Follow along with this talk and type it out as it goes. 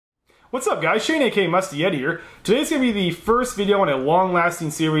What's up guys, Shane aka Musty Yeti here. Today's going to be the first video in a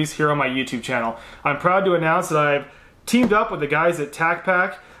long-lasting series here on my YouTube channel. I'm proud to announce that I've teamed up with the guys at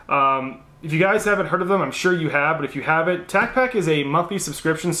TacPack. If you guys haven't heard of them, I'm sure you have, but if you haven't, TacPack is a monthly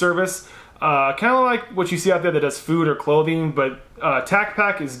subscription service, kind of like what you see out there that does food or clothing, but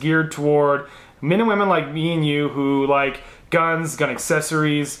TacPack is geared toward men and women like me and you who like guns, gun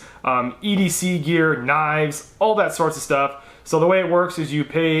accessories, EDC gear, knives, all that sorts of stuff. So the way it works is you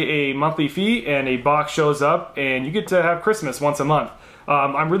pay a monthly fee and a box shows up and you get to have Christmas once a month.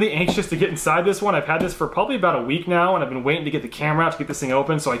 I'm really anxious to get inside this one. I've had this for probably about a week now and I've been waiting to get the camera out to get this thing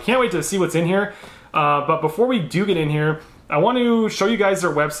open, so I can't wait to see what's in here. But before we do get in here, I want to show you guys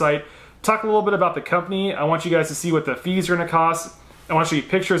their website, talk a little bit about the company. I want you guys to see what the fees are going to cost. I want to show you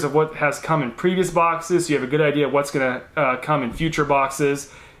pictures of what has come in previous boxes so you have a good idea of what's going to come in future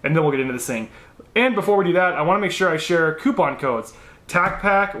boxes, and then we'll get into this thing. And before we do that, I want to make sure I share coupon codes.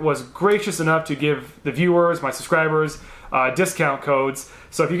 TacPack was gracious enough to give the viewers, my subscribers, discount codes.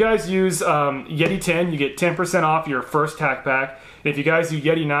 So if you guys use Yeti10, you get 10% off your first TacPack. And if you guys use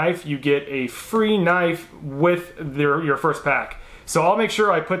Yeti knife, you get a free knife with your first pack. So I'll make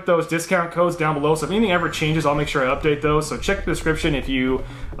sure I put those discount codes down below. So if anything ever changes, I'll make sure I update those. So check the description if you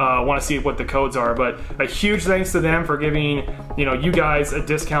want to see what the codes are. But a huge thanks to them for giving you guys a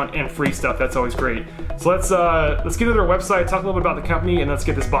discount and free stuff. That's always great. So let's get to their website, talk a little bit about the company, and let's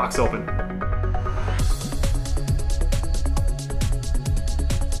get this box open.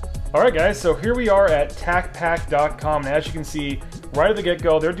 All right, guys. So here we are at TacPack.com, and as you can see, right at the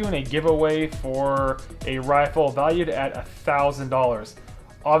get-go, they're doing a giveaway for a rifle valued at $1,000.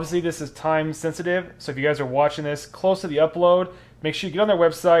 Obviously, this is time sensitive, so if you guys are watching this close to the upload, make sure you get on their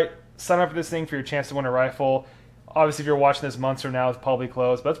website, sign up for this thing for your chance to win a rifle. Obviously, if you're watching this months from now, it's probably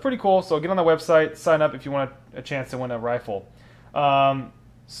closed, but it's pretty cool. So get on the website, sign up if you want a chance to win a rifle.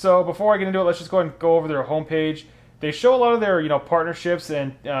 So before I get into it, let's just go ahead and go over their homepage. They show a lot of their partnerships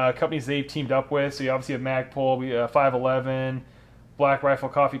and companies they've teamed up with. So you obviously have Magpul, 511, Black Rifle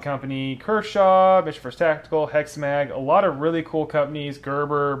Coffee Company, Kershaw, Mission First Tactical, Hexmag, a lot of really cool companies,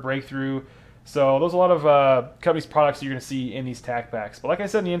 Gerber, Breakthrough. So those are a lot of companies' products you're going to see in these TacPacks. But like I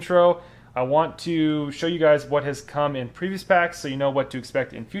said in the intro, I want to show you guys what has come in previous packs so you know what to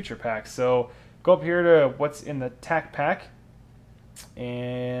expect in future packs. So go up here to what's in the TacPack,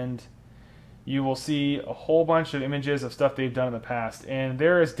 and you will see a whole bunch of images of stuff they've done in the past. And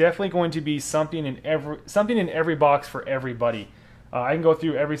there is definitely going to be something in every box for everybody. I can go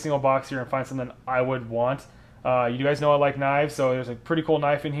through every single box here and find something I would want. You guys know I like knives, so there's a pretty cool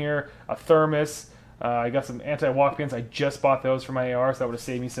knife in here, a thermos. I got some anti-walk pins. I just bought those for my AR, so that would have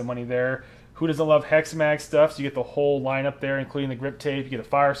saved me some money there. Who doesn't love Hexmag stuff? So you get the whole lineup there, including the grip tape. You get a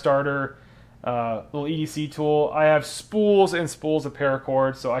fire starter, little EDC tool. I have spools and spools of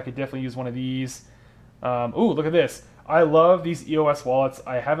paracord, so I could definitely use one of these. Ooh, look at this. I love these EOS wallets.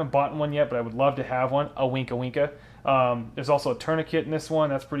 I haven't bought one yet, but I would love to have one. A winka winka. There's also a tourniquet in this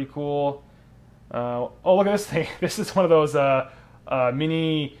one. That's pretty cool. Oh, look at this thing. This is one of those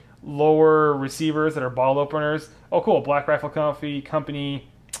mini lower receivers that are bottle openers. Oh, cool. Black Rifle Coffee Company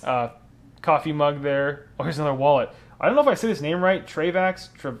coffee mug there. Oh, here's another wallet. I don't know if I say this name right. Travax.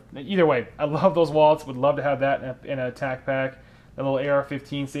 Either way, I love those wallets. Would love to have that in a TacPack. A little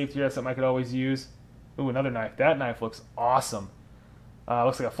AR-15 safety. That's something I could always use. Ooh, another knife. That knife looks awesome.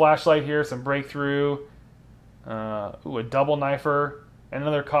 Looks like a flashlight here. Some Breakthrough. Ooh, a double knifer, and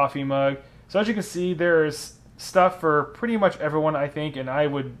another coffee mug. So as you can see, there's stuff for pretty much everyone, I think, and I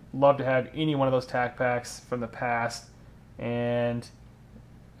would love to have any one of those TacPacks from the past. And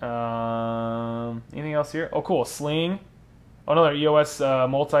anything else here? Oh, cool, a sling. Oh, another EOS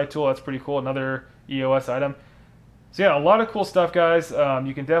multi-tool. That's pretty cool. Another EOS item. So yeah, a lot of cool stuff, guys.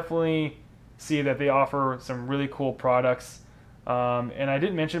 You can definitely see that they offer some really cool products. And I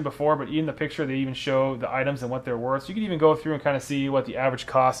didn't mention before, but in the picture they even show the items and what they're worth. So you can even go through and kind of see what the average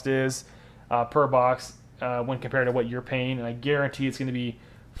cost is per box when compared to what you're paying. And I guarantee it's going to be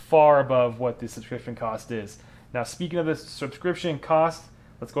far above what the subscription cost is. Now, speaking of the subscription cost,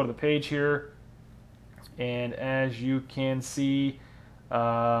 let's go to the page here. And as you can see,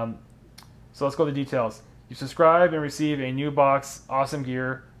 so let's go to the details. You subscribe and receive a new box, awesome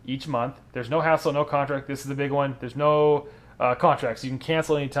gear, each month. There's no hassle, no contract. This is the big one. There's no contracts. You can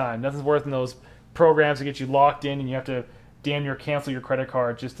cancel anytime. Nothing's worth in those programs that get you locked in and you have to damn near cancel your credit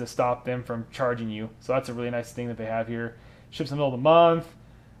card just to stop them from charging you. So that's a really nice thing that they have here. Ships in the middle of the month.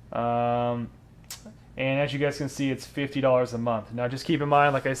 And as you guys can see, it's $50 a month. Now just keep in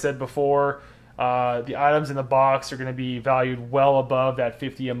mind, like I said before, the items in the box are going to be valued well above that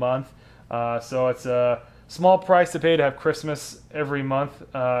 $50 a month. So it's Small price to pay to have Christmas every month,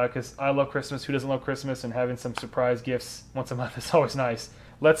 because I love Christmas. Who doesn't love Christmas? And having some surprise gifts once a month is always nice.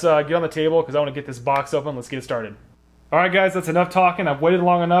 Let's get on the table because I want to get this box open. Let's get it started. All right, guys, that's enough talking. I've waited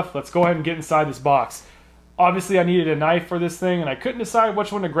long enough. Let's go ahead and get inside this box. Obviously, I needed a knife for this thing, and I couldn't decide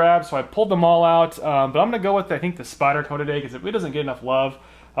which one to grab, so I pulled them all out. But I'm going to go with, I think, the spider toe today because it really doesn't get enough love.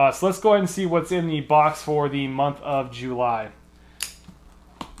 So let's go ahead and see what's in the box for the month of July.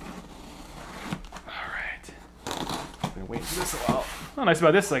 Wait for this a while. Oh, nice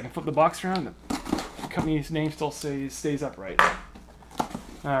about this is I can flip the box around. The company's name still stays upright.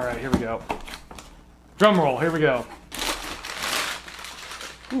 All right, here we go. Drum roll. Here we go.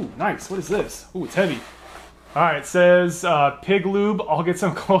 Ooh, nice. What is this? Ooh, it's heavy. All right, it says pig lube. I'll get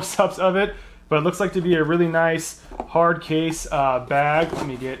some close-ups of it, but it looks like to be a really nice hard case bag. Let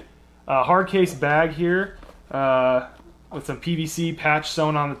me get a hard case bag here with some PVC patch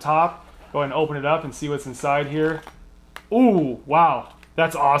sewn on the top. Go ahead and open it up and see what's inside here. Ooh, wow,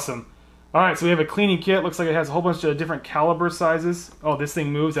 that's awesome. All right, so we have a cleaning kit. Looks like it has a whole bunch of different caliber sizes. Oh, this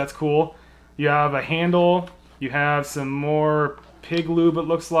thing moves, that's cool. You have a handle. You have some more pig lube, it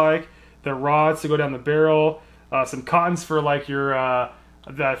looks like. The rods to go down the barrel. Some cottons for like your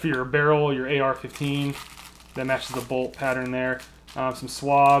for your barrel, your AR-15. That matches the bolt pattern there. Some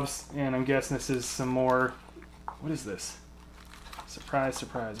swabs, and I'm guessing this is some more, what is this? Surprise,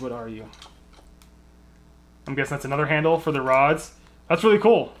 surprise, what are you? I'm guessing that's another handle for the rods. That's really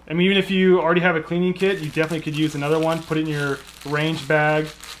cool. I mean, even if you already have a cleaning kit, you definitely could use another one, put it in your range bag,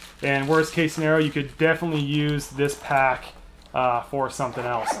 and worst case scenario, you could definitely use this pack for something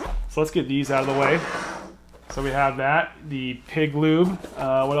else. So let's get these out of the way. So we have that, the pig lube.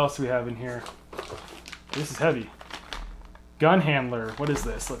 What else do we have in here? This is heavy. Gun handler. What is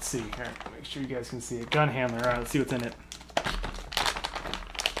this? Let's see. Here, make sure you guys can see it. Gun handler. All right, let's see what's in it.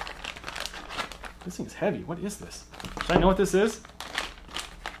 This thing's heavy. What is this? Should I know what this is?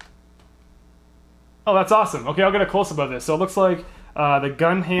 Oh, that's awesome. Okay, I'll get a close-up of this. So it looks like the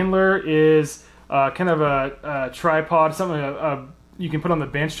gun handler is kind of a tripod, something you can put on the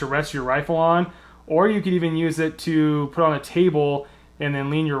bench to rest your rifle on, or you could even use it to put on a table and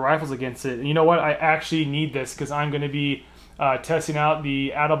then lean your rifles against it. And you know what? I actually need this because I'm going to be testing out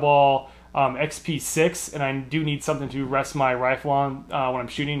the Ataball XP6, and I do need something to rest my rifle on when I'm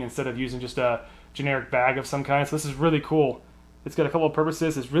shooting instead of using just a generic bag of some kind. So this is really cool. It's got a couple of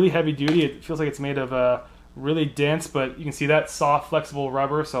purposes. It's really heavy duty. It feels like it's made of really dense, but you can see that soft, flexible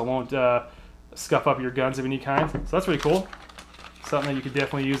rubber, so it won't scuff up your guns of any kind. So that's really cool. Something that you could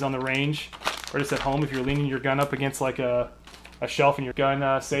definitely use on the range or just at home if you're leaning your gun up against like a shelf in your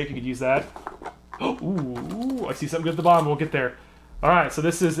gun safe. You could use that. Ooh, I see something good at the bottom. We'll get there. All right, so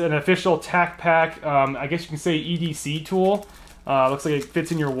this is an official TacPack, I guess you can say EDC tool. Looks like it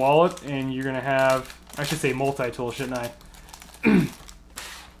fits in your wallet, and you're going to have, I should say multi-tool, shouldn't I?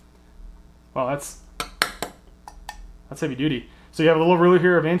 Well, that's heavy duty. So you have a little ruler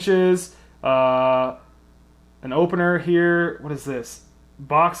here of inches, an opener here. What is this?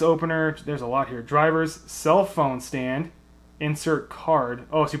 Box opener. There's a lot here. Driver's cell phone stand. Insert card.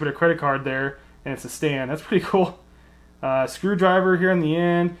 Oh, so you put a credit card there, and it's a stand. That's pretty cool. Screwdriver here in the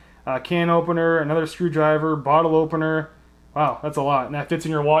end. Can opener. Another screwdriver. Bottle opener. Wow, that's a lot. And that fits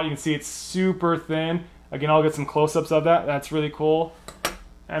in your wallet. You can see it's super thin. Again, I'll get some close-ups of that. That's really cool.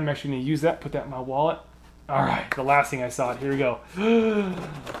 I'm actually going to use that, put that in my wallet. All right, the last thing I saw. Here we go.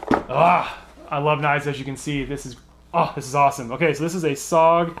 I love knives, as you can see. This is awesome. Okay, so this is a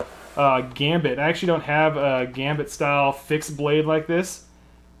SOG Gambit. I actually don't have a Gambit-style fixed blade like this.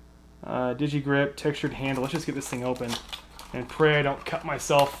 Digi-grip, textured handle. Let's just get this thing open and pray I don't cut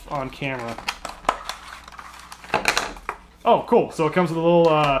myself on camera. Oh, cool. So it comes with a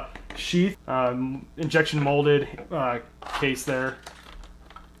little sheath, injection molded case there.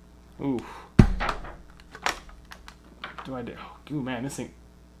 Ooh. What do I do? Ooh, man, this thing.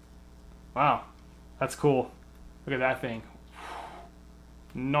 Wow. That's cool. Look at that thing.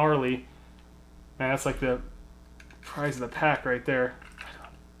 Gnarly. Man, that's like the prize of the pack right there.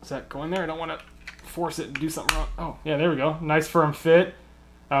 Does that go in there? I don't want to force it and do something wrong. Oh, yeah, there we go. Nice firm fit.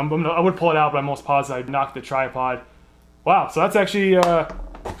 I would pull it out, but I'm almost positive I'd knock the tripod. Wow, so that's actually, oh,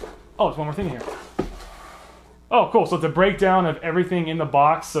 there's one more thing here. Oh, cool, so it's a breakdown of everything in the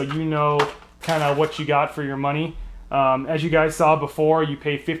box, so you know kind of what you got for your money. As you guys saw before, you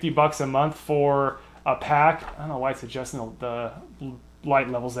pay 50 bucks a month for a pack. I don't know why it's adjusting the light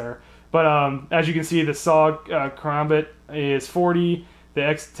levels there. But as you can see, the SOG Karambit is 40, the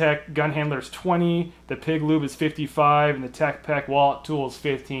X-Tech gun handler is 20, the Pig Lube is 55, and the TacPack wallet tool is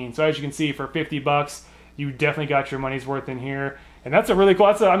 15. So as you can see, for 50 bucks, you definitely got your money's worth in here. And that's a really cool,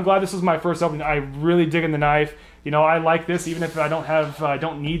 I'm glad this was my first opening. I really dig in the knife. You know, I like this, even if I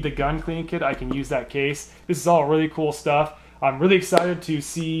don't need the gun cleaning kit, I can use that case. This is all really cool stuff. I'm really excited to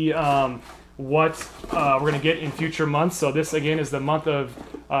see what we're gonna get in future months. So this again is the month of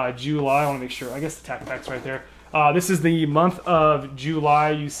July. I wanna make sure, I guess the TacPack's right there. This is the month of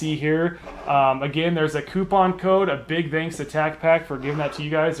July you see here. Again, there's a coupon code. A big thanks to TacPack for giving that to you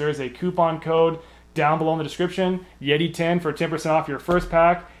guys. There is a coupon code down below in the description. Yeti10 for 10% off your first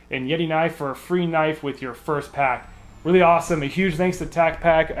pack, and Yeti knife for a free knife with your first pack. Really awesome. A huge thanks to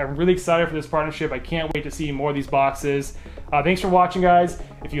TacPack. I'm really excited for this partnership. I can't wait to see more of these boxes. Thanks for watching, guys.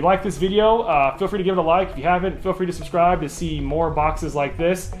 If you like this video, feel free to give it a like. If you haven't, feel free to subscribe to see more boxes like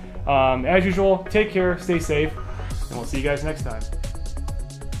this. As usual, take care, stay safe, and we'll see you guys next time.